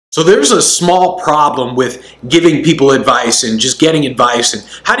So there's a small problem with giving people advice and just getting advice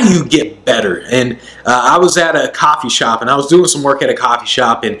and how do you get better? And I was at a coffee shop and I was doing some work at a coffee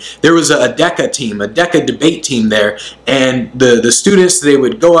shop, and there was a DECA team, a DECA debate team there, and the students, they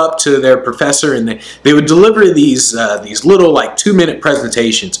would go up to their professor and they would deliver these little like 2-minute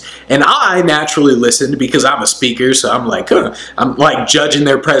presentations. And I naturally listened because I'm a speaker, so I'm like judging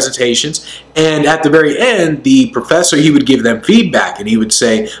their presentations. And at the very end, the professor, he would give them feedback and he would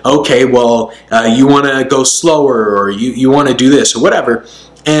say, okay, well, you want to go slower, or you want to do this, or whatever.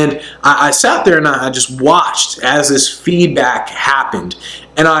 And I sat there and I just watched as this feedback happened,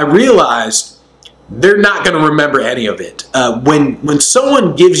 and I realized they're not going to remember any of it. When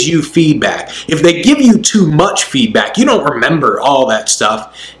someone gives you feedback, if they give you too much feedback, you don't remember all that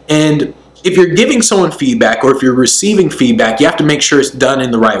stuff. And if you're giving someone feedback, or if you're receiving feedback, you have to make sure it's done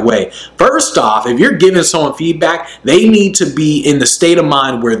in the right way. First off, if you're giving someone feedback, they need to be in the state of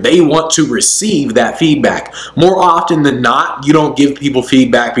mind where they want to receive that feedback. More often than not, you don't give people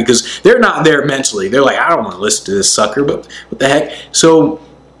feedback because they're not there mentally. They're like, I don't want to listen to this sucker, but what the heck? So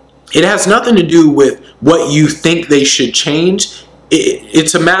it has nothing to do with what you think they should change.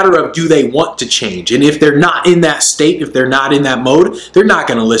 It's a matter of, do they want to change? And if they're not in that state, if they're not in that mode, they're not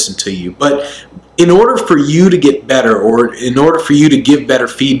going to listen to you. But in order for you to get better, or in order for you to give better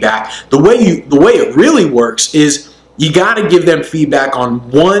feedback, the way it really works is you got to give them feedback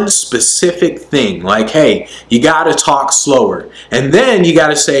on one specific thing. Like, hey, you got to talk slower. And then you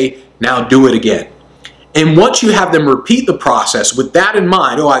got to say, now do it again. And once you have them repeat the process with that in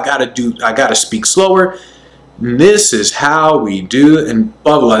mind, oh, I got to speak slower. This is how we do, and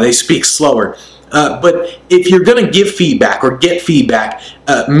blah, blah, blah. They speak slower. But if you're going to give feedback or get feedback,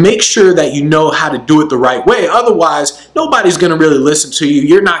 make sure that you know how to do it the right way. Otherwise, nobody's going to really listen to you.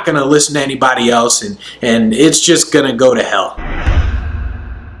 You're not going to listen to anybody else, and it's just going to go to hell.